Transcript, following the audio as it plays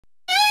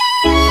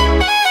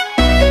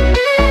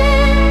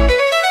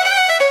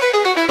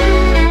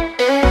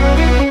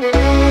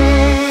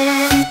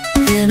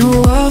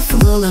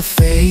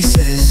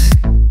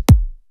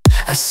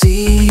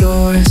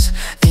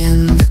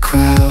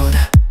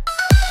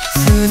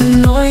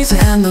noise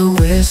and the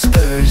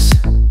whispers.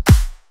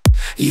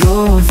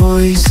 Your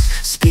voice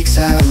speaks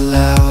out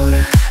loud.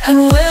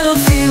 And when I'm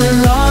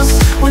feeling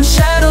lost, when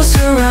shadows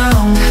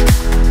surround,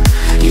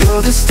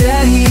 you're the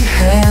steady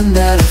hand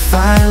that I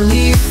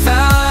finally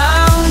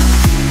found.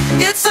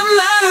 It's a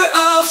matter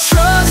of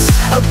trust,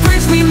 a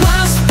bridge we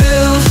must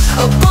build,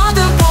 a bond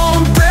that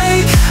won't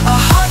break, a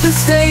heart that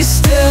stays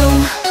still.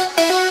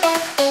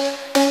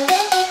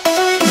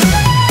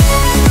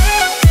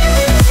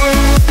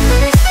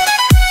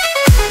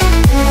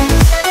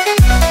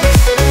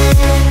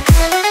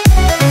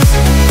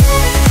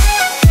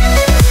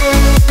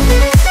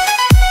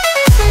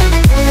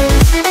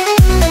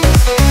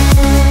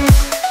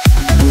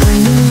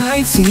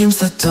 Seems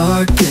the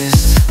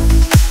darkest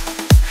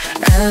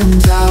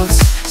and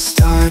doubts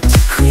start to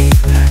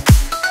creep.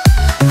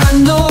 I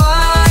know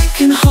I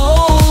can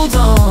hold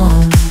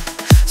on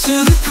to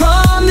the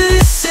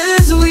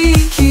promises we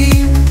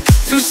keep.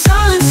 Through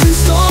silence and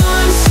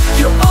storms,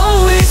 you're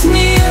always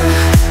near.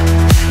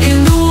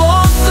 In the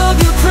warmth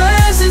of your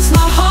presence,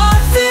 my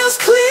heart feels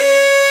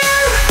clear.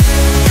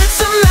 It's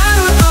a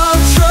matter of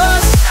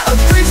trust, a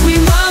bridge we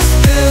must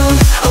build,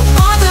 a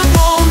bond that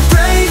won't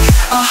break,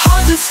 a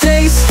heart that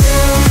stays still.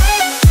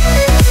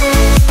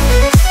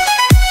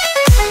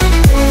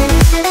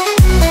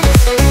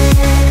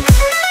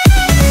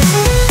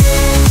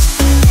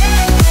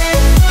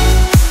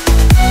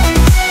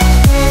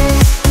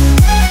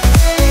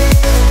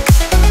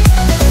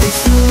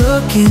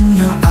 In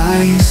your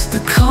eyes, the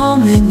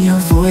calm in your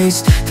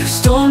voice, through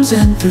storms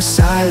and through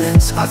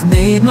silence, I've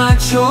made my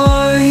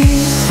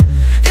choice.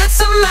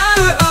 It's a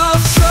matter of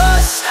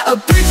trust, a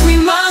bridge we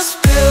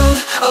must build,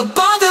 a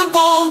bond that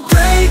won't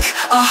break,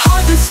 a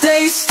heart that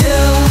stays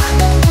still.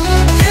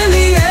 In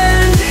the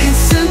end, it's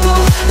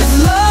simple, it's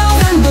love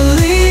and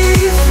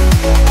belief.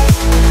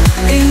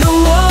 In the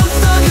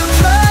warmth of your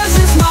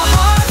presence, my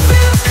heart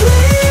feels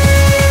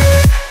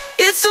clear.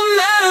 It's a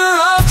matter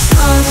of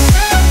trust,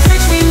 a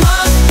bridge we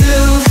must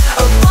build,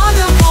 a bond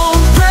that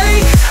won't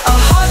break, a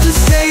heart that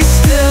stays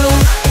still.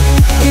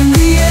 In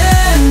the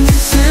end,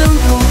 it's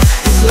simple,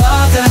 it's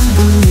love and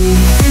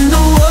belief. In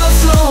the world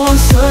so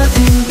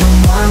uncertain, your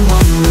mind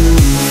won't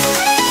relief.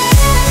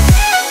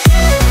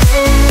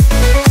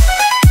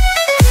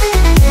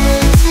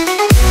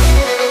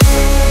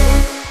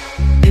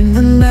 In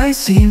the night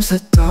seems the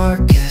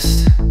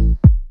darkest,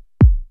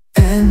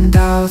 and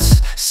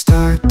doubts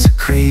start to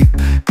creep.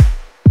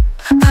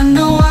 I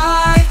know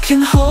I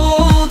can hold